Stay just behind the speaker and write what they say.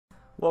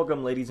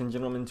Welcome, ladies and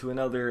gentlemen, to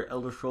another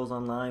Elder Scrolls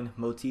Online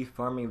Motif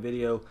farming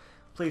video.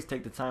 Please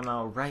take the time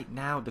out right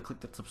now to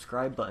click the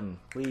subscribe button,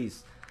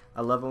 please.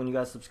 I love it when you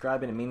guys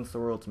subscribe, and it means the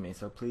world to me,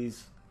 so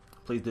please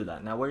do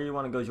that. Now, where you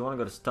want to go is you want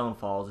to go to Stone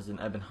Falls. It's an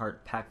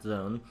EBONHEART packed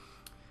zone,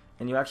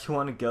 and you actually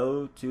want to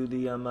go to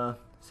the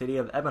city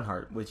of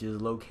EBONHEART, which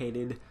is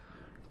located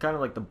kind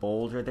of like the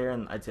bulge right there,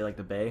 and I'd say like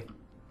the bay.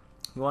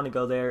 You want to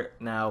go there.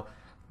 Now,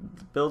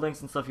 the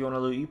buildings and stuff you want to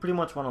loot, you pretty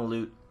much want to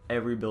loot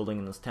every building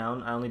in this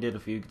town. I only did a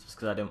few just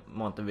because I didn't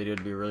want the video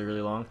to be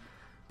really long.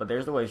 But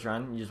there's the way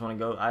shrine. You just want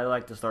to go. I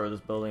like to start with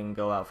this building and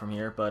go out from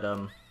here. But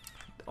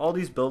all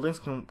these buildings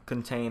can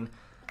contain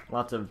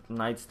lots of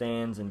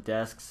nightstands and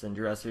desks and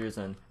dressers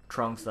and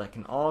trunks that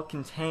can all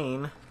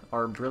contain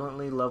our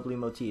brilliantly lovely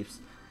motifs.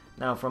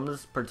 Now, from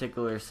this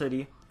particular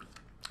city,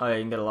 oh yeah,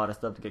 you can get a lot of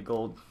stuff to get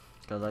gold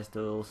because I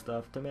steal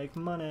stuff to make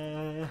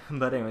money.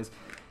 But anyways,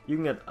 you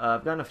can get,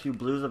 I've gotten a few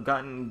blues. I've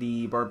gotten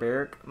the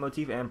barbaric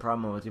motif and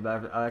promo motif.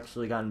 I've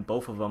actually gotten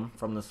both of them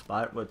from this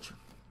spot, which,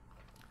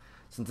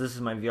 since this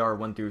is my VR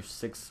 1 through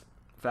 6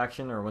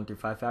 faction, or 1 through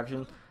 5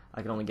 faction,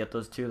 I can only get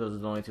those two. Those are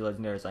the only two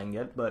legendaries I can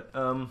get. But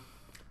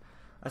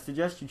I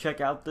suggest you check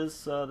out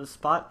this this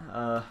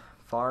spot.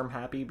 Farm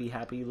happy, be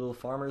happy, little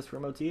farmers for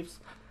motifs.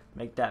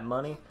 Make that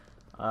money.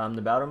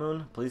 The Battle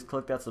Moon. Please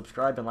click that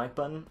subscribe and like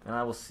button, and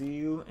I will see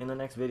you in the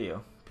next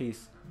video.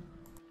 Peace.